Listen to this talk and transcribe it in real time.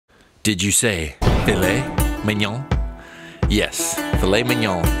Did you say filet mignon? Yes, filet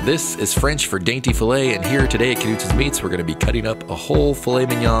mignon. This is French for dainty filet, and here today at Knutzens Meats, we're going to be cutting up a whole filet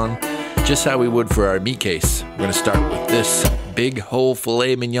mignon, just how we would for our meat case. We're going to start with this big whole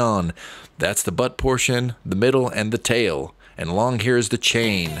filet mignon. That's the butt portion, the middle, and the tail. And along here is the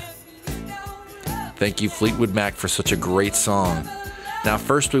chain. Thank you, Fleetwood Mac, for such a great song. Now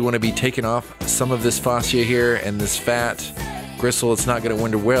first we want to be taking off some of this fascia here and this fat gristle. It's not going to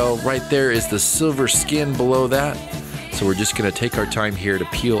render well. Right there is the silver skin below that. So we're just going to take our time here to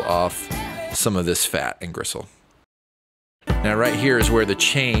peel off some of this fat and gristle. Now right here is where the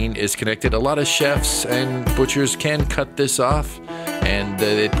chain is connected. A lot of chefs and butchers can cut this off and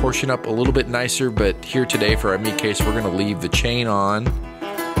they portion up a little bit nicer, but here today for our meat case, we're going to leave the chain on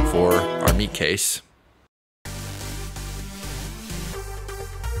for our meat case.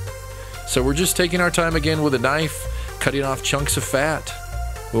 So we're just taking our time again with a knife, cutting off chunks of fat.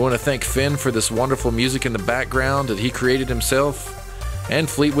 We want to thank Finn for this wonderful music in the background that he created himself, and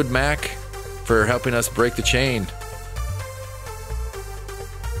Fleetwood Mac for helping us break the chain.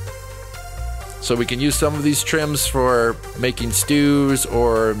 So we can use some of these trims for making stews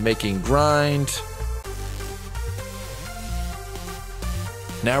or making grind.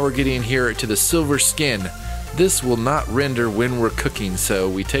 Now we're getting here to the silver skin. This will not render when we're cooking, so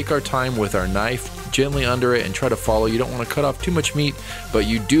we take our time with our knife gently under it and try to follow. You don't want to cut off too much meat, but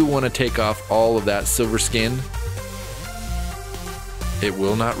you do want to take off all of that silver skin. It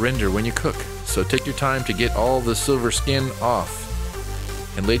will not render when you cook, so take your time to get all the silver skin off.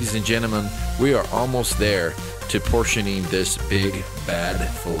 And ladies and gentlemen, we are almost there to portioning this big bad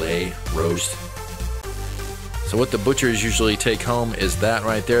filet roast. So what the butchers usually take home is that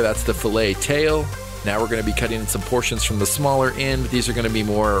right there. That's the filet tail. Now we're going to be cutting in some portions from the smaller end. These are going to be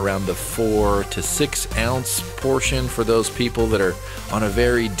more around the 4 to 6 ounce portion for those people that are on a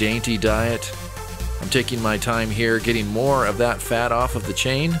very dainty diet. I'm taking my time here, getting more of that fat off of the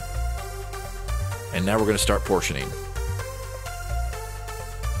chain. And now we're going to start portioning.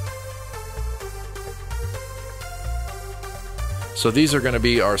 So these are going to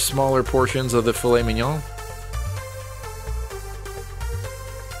be our smaller portions of the filet mignon.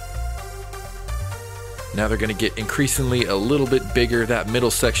 Now they're going to get increasingly a little bit bigger. That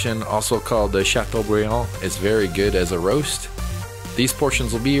middle section, also called the Chateaubriand, is very good as a roast. These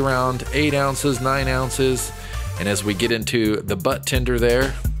portions will be around 8 ounces, 9 ounces. And as we get into the butt tender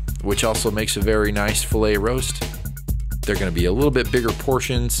there, which also makes a very nice filet roast, they're going to be a little bit bigger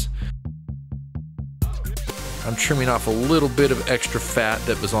portions. I'm trimming off a little bit of extra fat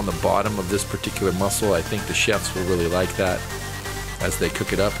that was on the bottom of this particular muscle. I think the chefs will really like that as they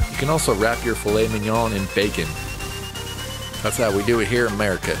cook it up. You can also wrap your filet mignon in bacon. That's how we do it here in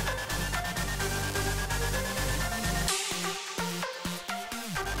America.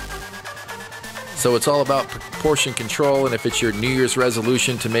 So it's all about portion control, and if it's your New Year's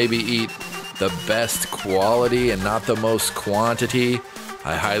resolution to maybe eat the best quality and not the most quantity,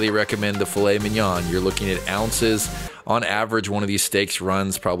 I highly recommend the filet mignon. You're looking at ounces. On average, one of these steaks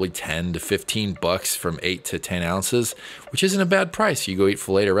runs probably 10 to 15 bucks from 8 to 10 ounces, which isn't a bad price. You go eat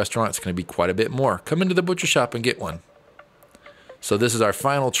filet at a restaurant, it's going to be quite a bit more. Come into the butcher shop and get one. So this is our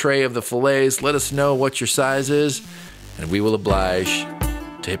final tray of the fillets. Let us know what your size is, and we will oblige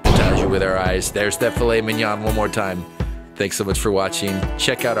to hypnotize you with our eyes. There's that filet mignon one more time. Thanks so much for watching.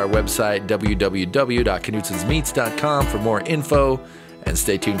 Check out our website, www.knutzensmeats.com, for more info, and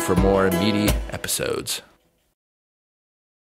stay tuned for more meaty episodes.